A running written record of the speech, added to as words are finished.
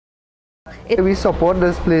We support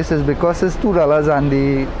this places because it's $2 and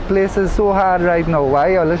the place is so hard right now.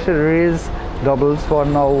 Why all should raise doubles for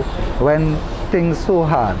now when things so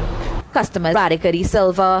hard? Customer Radicary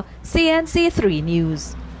Silva, CNC3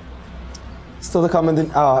 News. Still to come in,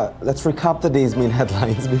 let's recap the day's main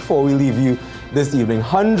headlines before we leave you this evening.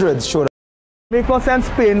 Hundreds showed up. Make no sense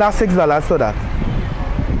paying that $6 for that.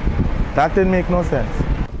 That didn't make no sense.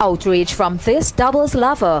 Outrage from this doubles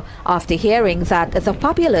lover after hearing that the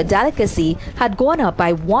popular delicacy had gone up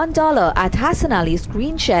by $1 at Hassan Ali's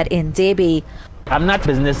Green Shed in Debe. I'm not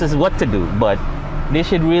businesses what to do, but they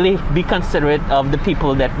should really be considerate of the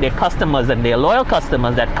people, that their customers and their loyal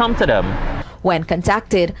customers that come to them. When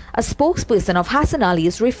contacted, a spokesperson of Hassan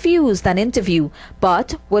Ali's refused an interview,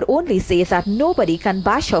 but would only say that nobody can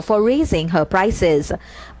bash her for raising her prices.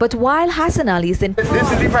 But while Hassan Ali's in... This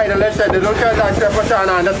is the final lesson. They don't tell that stuff for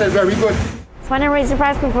China, and that is very good. When they raise the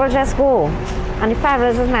price, people just go. And the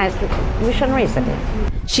 $5 is nice, we shouldn't raise it.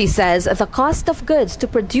 She says the cost of goods to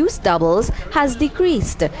produce doubles has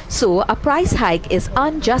decreased, so a price hike is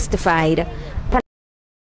unjustified.